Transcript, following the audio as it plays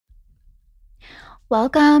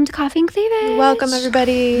Welcome to Coffee and Cleavage. Welcome,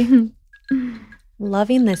 everybody.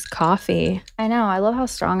 Loving this coffee. I know. I love how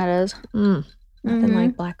strong it is. Nothing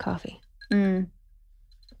like black coffee.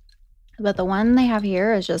 But the one they have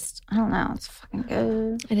here is just, I don't know. It's fucking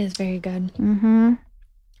good. It is very good.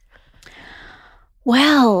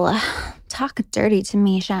 Well, talk dirty to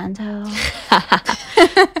me, Chantel.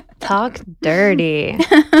 Talk dirty.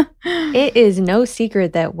 It is no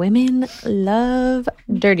secret that women love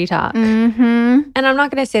dirty talk. And I'm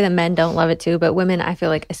not going to say that men don't love it too, but women, I feel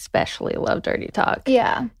like, especially love dirty talk.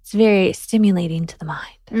 Yeah. It's very stimulating to the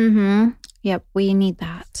mind. Yep, we need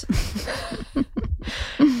that.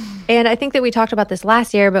 And I think that we talked about this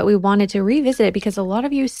last year, but we wanted to revisit it because a lot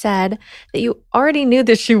of you said that you already knew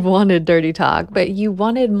that you wanted dirty talk, but you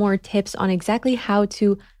wanted more tips on exactly how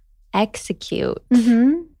to execute.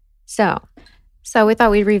 So we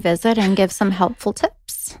thought we'd revisit and give some helpful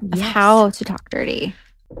tips of how to talk dirty.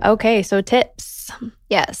 Okay, so tips.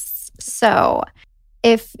 Yes. So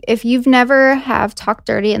if you've never have talked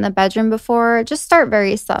dirty in the bedroom before, just start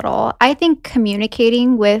very subtle. I think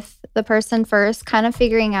communicating with the person first, kind of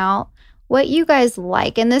figuring out what you guys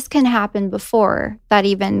like. And this can happen before that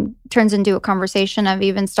even turns into a conversation of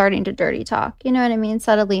even starting to dirty talk. You know what I mean?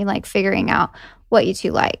 Subtly like figuring out what you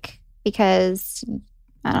two like. Because,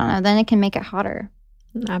 I don't know, then it can make it hotter.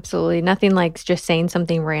 Absolutely. Nothing like just saying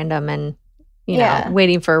something random and, you know,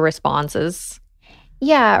 waiting for responses.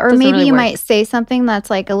 Yeah, or maybe really you might say something that's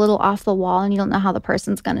like a little off the wall and you don't know how the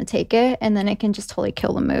person's going to take it. And then it can just totally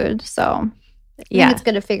kill the mood. So I think it's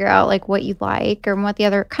good to figure out like what you like or what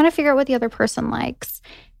figure out what the other person likes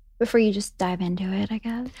before you just dive into it, I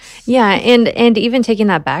guess. Yeah, and even taking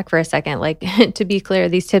that back for a second, like to be clear,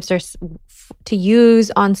 these tips are to use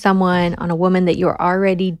on a woman that you're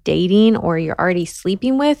already dating or you're already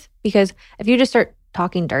sleeping with. Because if you just start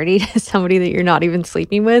talking dirty to somebody that you're not even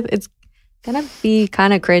sleeping with, it's gonna be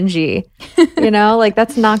kind of cringy, you know, like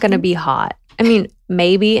that's not gonna be hot. I mean,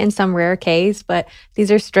 maybe in some rare case, but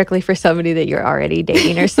these are strictly for somebody that you're already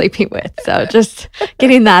dating or sleeping with. So just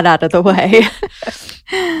getting that out of the way.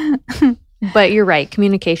 But you're right.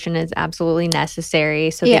 Communication is absolutely necessary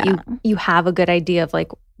so that you have a good idea of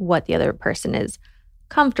like what the other person is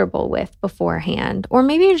comfortable with beforehand. Or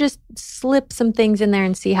maybe you just slip some things in there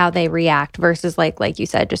and see how they react versus like you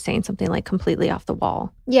said, just saying something like completely off the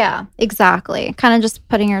wall. Yeah, exactly. Kind of just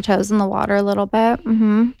putting your toes in the water a little bit.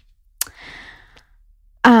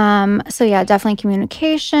 So yeah, definitely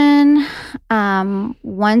communication.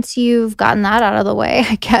 Once you've gotten that out of the way,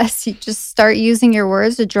 I guess you just start using your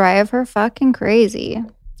words to drive her fucking crazy.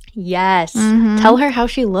 Yes. Tell her how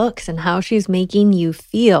she looks and how she's making you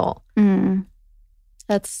feel.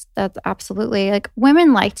 That's absolutely, like,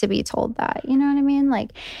 women like to be told that, you know what I mean?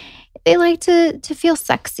 Like, they like to feel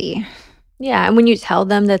sexy. Yeah, and when you tell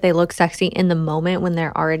them that they look sexy in the moment when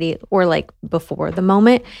they're already, or like before the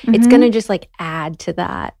moment, it's going to just like add to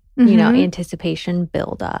that, you know, anticipation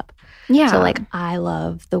build up. Yeah. So like, I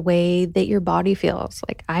love the way that your body feels.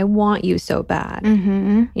 Like, I want you so bad.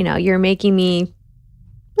 You know, you're making me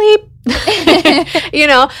bleep. You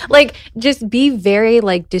know, like just be very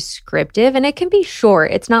like descriptive, and it can be short.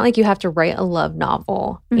 It's not like you have to write a love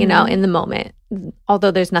novel, you know, in the moment, although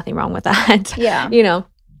there's nothing wrong with that. Yeah. You know,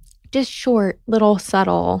 just short, little,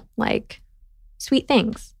 subtle, like sweet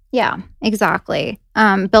things. Yeah, exactly.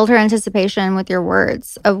 Build her anticipation with your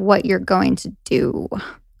words of what you're going to do.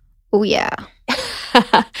 Oh, yeah.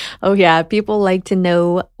 Oh, yeah. People like to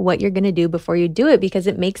know what you're going to do before you do it because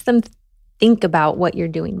it makes them think about what you're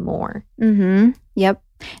doing more. Yep.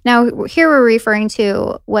 Now, here we're referring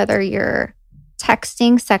to whether you're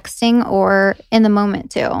texting, sexting, or in the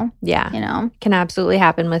moment too. Yeah. You know? Can absolutely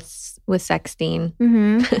happen with sexting.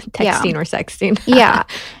 Texting or sexting. Yeah.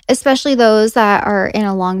 Especially those that are in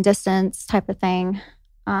a long distance type of thing.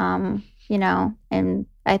 You know, and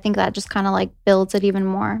I think that just kind of like builds it even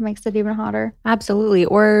more, makes it even hotter. Absolutely.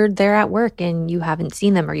 Or they're at work and you haven't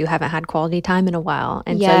seen them or you haven't had quality time in a while.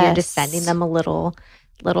 And so you're just sending them a little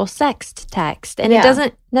sext text. And it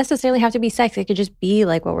doesn't necessarily have to be sex. It could just be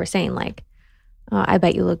like what we're saying, like, oh, I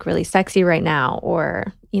bet you look really sexy right now,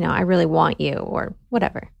 or, you know, I really want you, or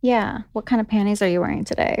whatever. Yeah. What kind of panties are you wearing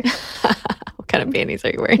today? What kind of panties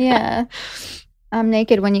are you wearing? Yeah. I'm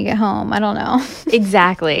naked when you get home. I don't know.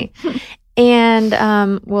 Exactly. And,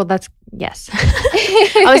 well, that's, yes.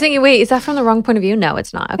 I was thinking, wait, is that from the wrong point of view? No,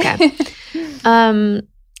 it's not. Okay.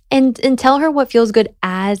 And tell her what feels good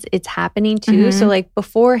as it's happening too. So like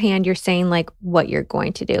beforehand, you're saying like what you're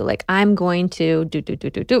going to do. Like, I'm going to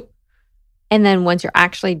do. And then once you're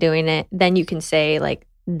actually doing it, then you can say like,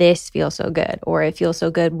 this feels so good, or it feels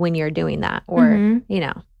so good when you're doing that, or, you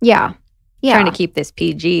know. Yeah. Yeah. Trying to keep this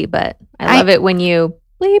PG, but I love it when you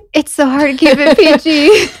bleep. It's so hard to keep it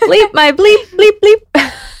PG. Bleep my bleep,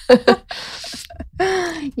 bleep,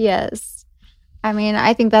 bleep. Yes. I mean,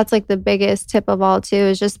 I think that's like the biggest tip of all too,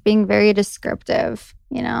 is just being very descriptive,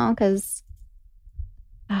 because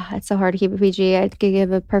it's so hard to keep it PG. I could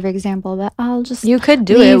give a perfect example, but I'll just You could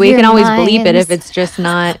do it. We can always bleep it if it's just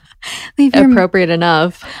not appropriate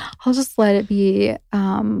enough. I'll just let it be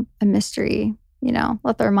a mystery,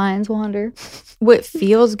 let their minds wander. What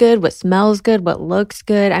feels good, what smells good, what looks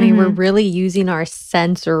good. I mean, we're really using our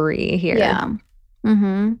sensory here. Yeah.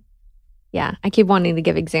 Mm-hmm. Yeah, I keep wanting to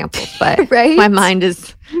give examples, but right? my mind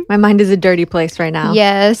is a dirty place right now.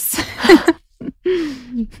 Yes.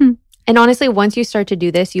 And honestly, once you start to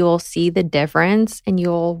do this, you'll see the difference and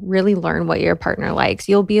you'll really learn what your partner likes.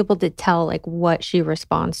 You'll be able to tell like what she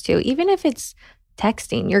responds to. Even if it's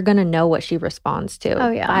texting, you're going to know what she responds to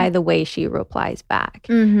by the way she replies back.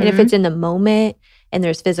 And if it's in the moment and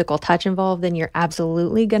there's physical touch involved, then you're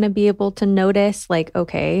absolutely going to be able to notice like,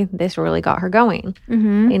 okay, this really got her going,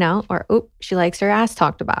 or, oh, she likes her ass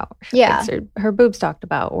talked about. She likes her boobs talked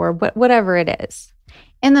about, or whatever it is.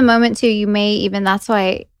 In the moment too, you may even, that's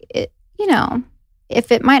why,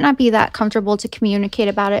 if it might not be that comfortable to communicate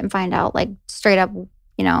about it and find out like straight up,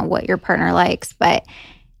 what your partner likes, but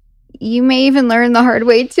you may even learn the hard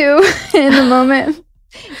way too in the moment.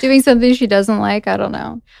 Doing something she doesn't like, I don't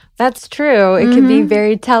know. That's true. It can be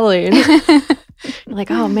very telling.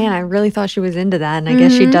 Like, oh man, I really thought she was into that. And I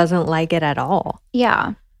guess she doesn't like it at all.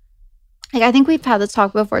 Yeah. Like, I think we've had this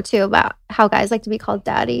talk before too about how guys like to be called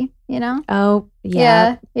daddy, Oh,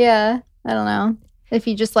 yeah. Yeah. I don't know. If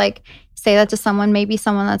you just like say that to someone, maybe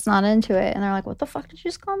someone that's not into it, and they're like, what the fuck did you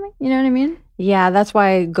just call me? You know what I mean? Yeah, that's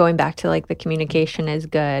why going back to like the communication is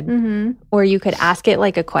good. Or you could ask it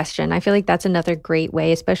like a question. I feel like that's another great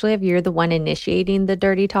way, especially if you're the one initiating the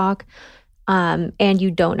dirty talk. And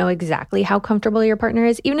you don't know exactly how comfortable your partner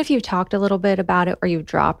is, even if you've talked a little bit about it or you've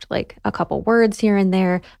dropped like a couple words here and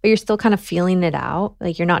there, but you're still kind of feeling it out.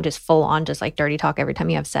 Like you're not just full on just like dirty talk every time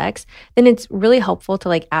you have sex. Then it's really helpful to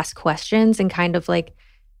like ask questions and kind of like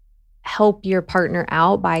help your partner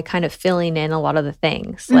out by kind of filling in a lot of the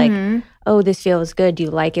things. Like, oh, this feels good. Do you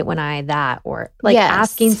like it when I that? Or like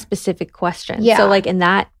asking specific questions. Yeah. So like in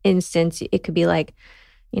that instance, it could be like,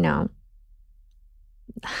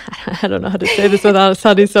 I don't know how to say this without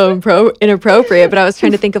sounding so inappropriate, but I was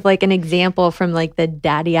trying to think of like an example from like the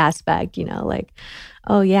daddy aspect, like,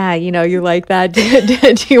 oh yeah, you like that?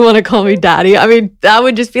 Do you want to call me daddy? I mean, that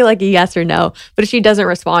would just be like a yes or no. But if she doesn't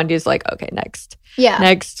respond, you're just like, okay, next. Yeah.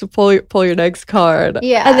 Next, pull your next card.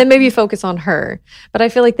 Yeah. And then maybe focus on her. But I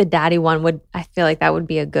feel like the daddy one I feel like that would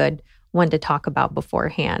be a good one to talk about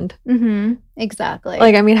beforehand. Exactly.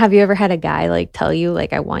 Like, I mean, have you ever had a guy like tell you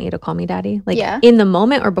like, I want you to call me daddy? Like in the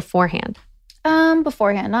moment or beforehand?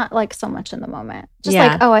 Beforehand, not like so much in the moment. Just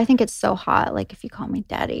like, oh, I think it's so hot. Like if you call me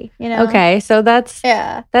daddy, Okay, so that's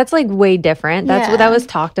like way different. That's what that was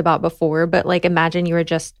talked about before. But like, imagine you were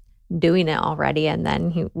just doing it already, and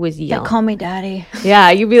then he was yelling, "Call me daddy." Yeah,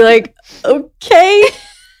 you'd be like, okay.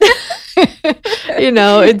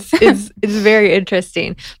 It's very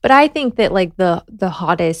interesting. But I think that like the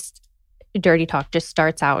hottest dirty talk just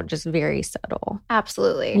starts out just very subtle.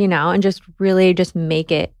 Absolutely. And just really just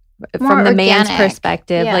make it more from the organic. man's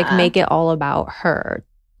perspective, like make it all about her.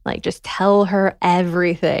 Like just tell her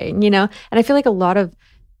everything, And I feel like a lot of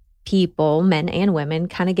people, men and women,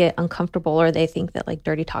 kind of get uncomfortable, or they think that like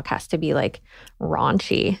dirty talk has to be like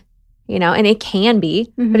raunchy. And it can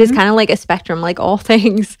be, but it's kind of like a spectrum, like all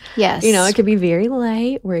things. Yes. It could be very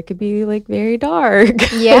light or it could be like very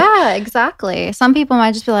dark. Yeah, exactly. Some people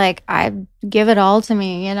might just be like, I give it all to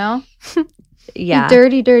me, Yeah.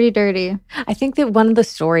 Dirty, dirty, dirty. I think that one of the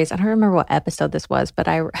stories, I don't remember what episode this was, but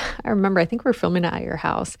I remember, I think we're filming it at your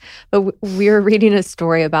house, but we were reading a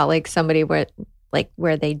story about like somebody where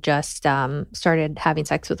they just started having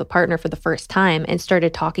sex with a partner for the first time and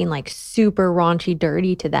started talking like super raunchy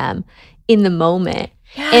dirty to them in the moment.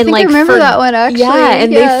 Yeah, and I remember that one actually. Yeah,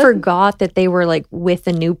 and they forgot that they were like with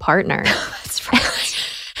a new partner. That's right.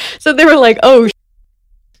 So they were like, oh,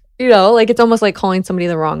 like it's almost like calling somebody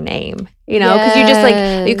the wrong name, because you just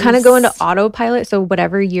like, you kind of go into autopilot. So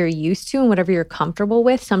whatever you're used to and whatever you're comfortable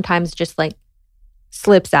with sometimes just like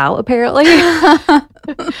slips out apparently.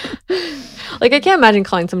 Like I can't imagine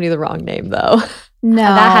calling somebody the wrong name though. No.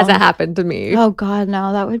 That hasn't happened to me. Oh God,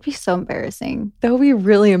 no. That would be so embarrassing. That would be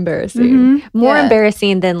really embarrassing. More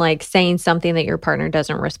embarrassing than like saying something that your partner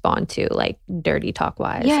doesn't respond to, like dirty talk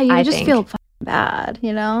wise. Yeah, you would just feel bad,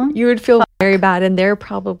 You would feel very bad, and they're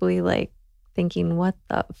probably like thinking, what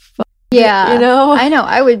the fuck? Yeah. You know? I know.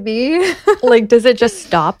 I would be. Like, does it just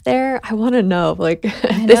stop there? I want to know. Like,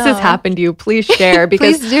 if this has know. happened to you, please share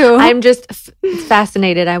because Please do. I'm just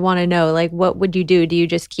fascinated. I want to know, like, what would you do? Do you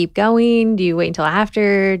just keep going? Do you wait until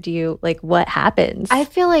after? Do you, like, what happens? I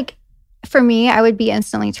feel like for me, I would be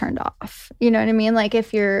instantly turned off. You know what I mean? Like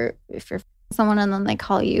if you're someone and then they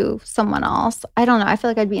call you someone else, I don't know. I feel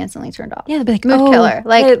like I'd be instantly turned off. Yeah, they'd be like, mood killer.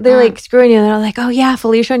 Like they're like screwing you. And they're like, oh yeah,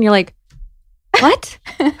 Felicia. And you're like, what?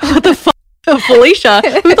 What the fuck? Felicia?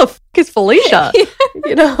 Who the fuck is Felicia?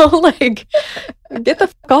 You know, like, get the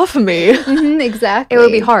fuck off of me. Exactly. It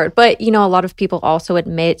would be hard. But, you know, a lot of people also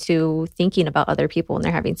admit to thinking about other people when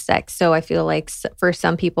they're having sex. So I feel like for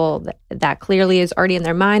some people, that clearly is already in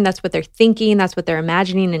their mind. That's what they're thinking. That's what they're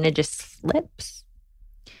imagining. And it just slips.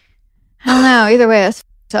 I don't know. Either way, it's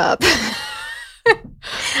fucked up.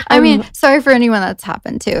 I mean, sorry for anyone that's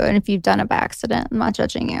happened to. And if you've done it by accident, I'm not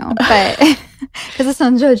judging you. But because it's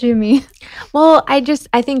not judging me. Well, I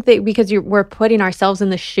think that because we're putting ourselves in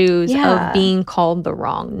the shoes of being called the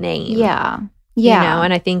wrong name. Yeah. You know,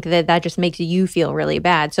 and I think that just makes you feel really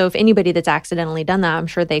bad. So if anybody that's accidentally done that, I'm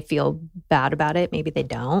sure they feel bad about it. Maybe they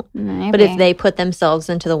don't. Maybe. But if they put themselves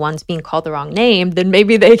into the ones being called the wrong name, then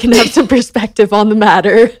maybe they can have some perspective on the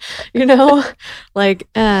matter. You know, like,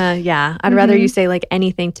 yeah, I'd rather you say like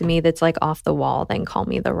anything to me that's like off the wall than call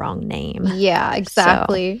me the wrong name. Yeah,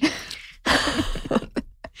 exactly.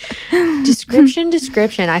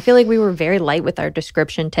 Description. I feel like we were very light with our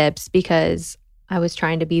description tips because I was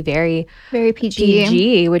trying to be very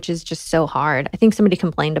PG, which is just so hard. I think somebody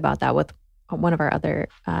complained about that with one of our other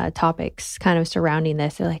topics kind of surrounding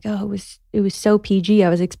this. They're like, oh, it was so PG. I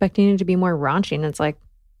was expecting it to be more raunchy. And it's like,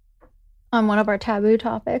 on one of our taboo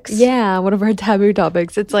topics. Yeah, one of our taboo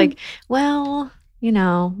topics. It's like, well, you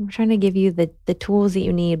know, we're trying to give you the tools that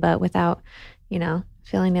you need, but without, you know,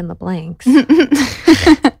 filling in the blanks.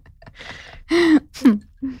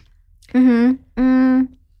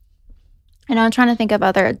 And I'm trying to think of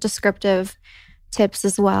other descriptive tips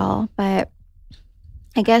as well, but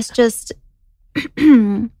I guess just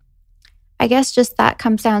that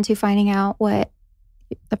comes down to finding out what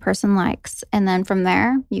the person likes, and then from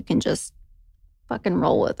there you can just fucking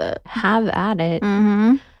roll with it. Have at it.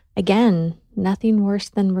 Again, nothing worse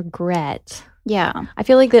than regret. Yeah, I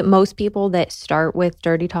feel like that most people that start with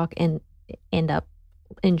dirty talk and end up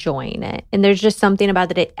enjoying it, and there's just something about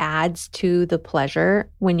that it adds to the pleasure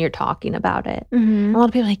when you're talking about it. A lot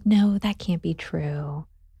of people are like, no, that can't be true.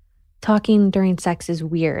 Talking during sex is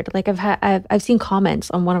weird. Like I've seen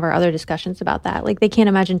comments on one of our other discussions about that. Like they can't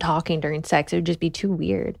imagine talking during sex. It would just be too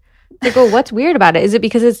weird. Like, well, what's weird about it? Is it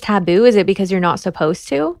because it's taboo? Is it because you're not supposed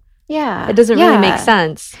to? Yeah, it doesn't really make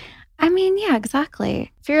sense. I mean, yeah,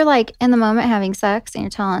 exactly. If you're like in the moment having sex and you're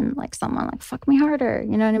telling like someone like fuck me harder,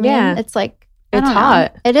 you know what I mean? Yeah. It's like it's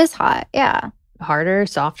hot. It is hot. Yeah. Harder,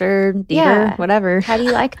 softer, deeper, whatever. How do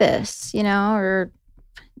you like this? You know, or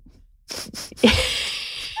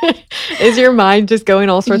is your mind just going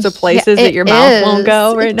all sorts of places that your mouth won't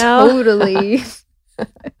go right now? Totally.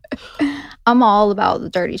 I'm all about the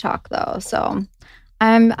dirty talk though, so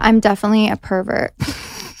I'm definitely a pervert.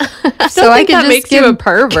 So I can that makes you a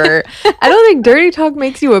pervert. I don't think dirty talk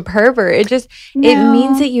makes you a pervert. It just it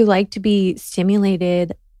means that you like to be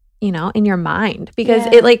stimulated, you know, in your mind because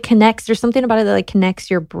it like connects. There's something about it that like connects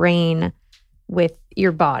your brain with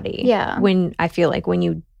your body. Yeah. When I feel like when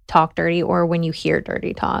you talk dirty or when you hear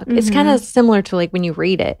dirty talk, it's kind of similar to like when you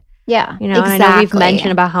read it. Yeah. You know, exactly. And I know we've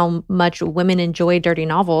mentioned about how much women enjoy dirty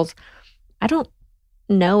novels. I don't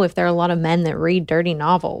know if there are a lot of men that read dirty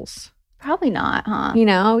novels. Probably not, huh? You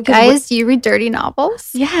know, guys, you read dirty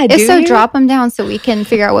novels? Yeah, if so, drop them down so we can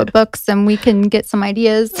figure out what books and we can get some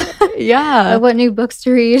ideas. Yeah, of what new books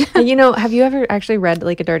to read. You know, have you ever actually read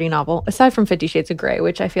like a dirty novel aside from 50 Shades of Grey,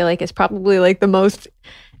 which I feel like is probably like the most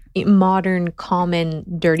modern, common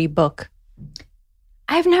dirty book?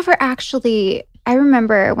 I've never actually. I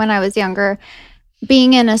remember when I was younger,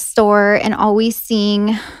 being in a store and always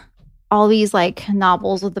seeing all these like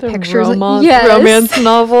novels with the pictures, romance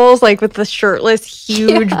novels, like with the shirtless,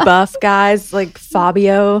 huge buff guys, like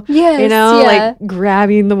Fabio. Yes, you know, like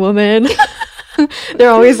grabbing the woman. They're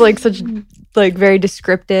always like such like very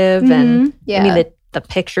descriptive, and I mean the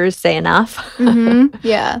pictures say enough.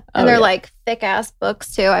 Yeah, and they're like thick ass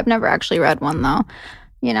books too. I've never actually read one though.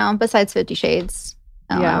 You know, besides 50 Shades.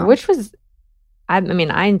 Which was, I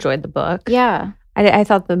mean, I enjoyed the book. Yeah. I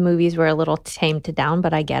thought the movies were a little tamed down,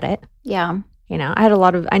 but I get it. Yeah. You know,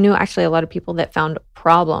 I knew actually a lot of people that found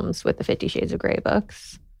problems with the 50 Shades of Grey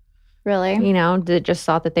books. Really? You know, that just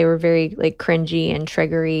thought that they were very like cringy and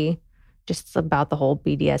triggery, just about the whole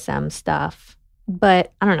BDSM stuff.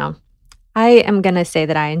 But I don't know. I am going to say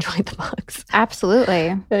that I enjoyed the books. Absolutely.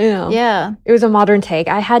 You know, Yeah. it was a modern take.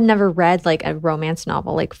 I had never read like a romance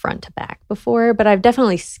novel like front to back before, but I've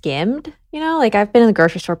definitely skimmed, you know, like I've been in the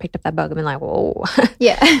grocery store, picked up that book and been like, whoa,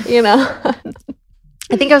 Yeah. you know.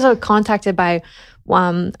 I think I was contacted by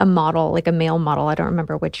a model, like a male model. I don't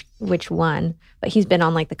remember which one, but he's been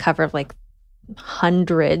on like the cover of like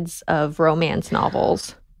hundreds of romance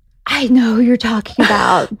novels. I know who you're talking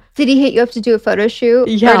about. Did he hit you up to do a photo shoot?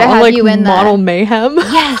 Yeah, or to on have like you in Model Mayhem.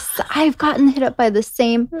 Yes, I've gotten hit up by the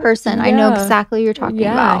same person. I know exactly what you're talking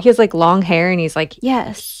about. He has like long hair and he's like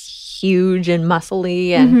huge and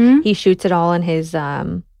muscly, and he shoots it all in his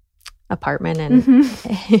apartment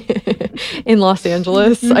in Los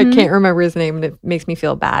Angeles. I can't remember his name and it makes me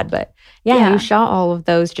feel bad, but he shot all of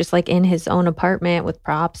those just like in his own apartment with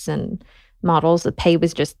props and models. The pay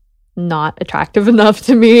was just not attractive enough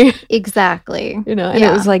to me. Exactly. You know, and it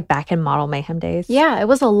was like back in Model Mayhem days. Yeah, it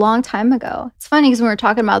was a long time ago. It's funny because when we were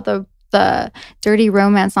talking about the dirty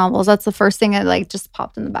romance novels, that's the first thing that like just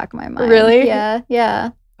popped in the back of my mind. Really?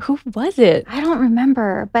 Yeah. Who was it? I don't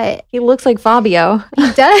remember, but he looks like Fabio.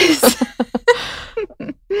 He does.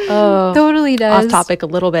 Totally does. Off topic a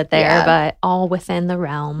little bit there, but all within the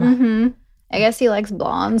realm. I guess he likes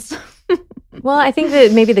blondes. Well, I think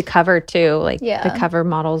that maybe the cover too, like the cover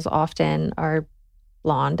models often are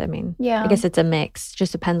blonde. I mean, I guess it's a mix.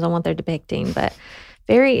 Just depends on what they're depicting, but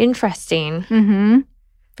very interesting.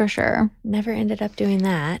 For sure. Never ended up doing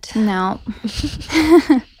that. No.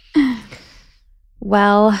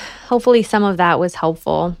 Well, hopefully some of that was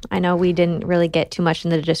helpful. I know we didn't really get too much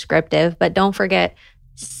in the descriptive, but don't forget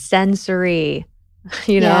sensory,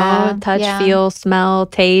 you know, touch, feel, smell,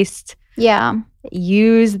 taste. Yeah.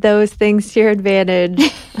 Use those things to your advantage.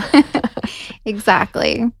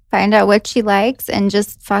 Exactly. Find out what she likes and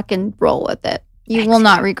just fucking roll with it. You will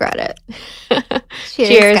not regret it.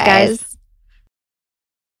 Cheers, guys.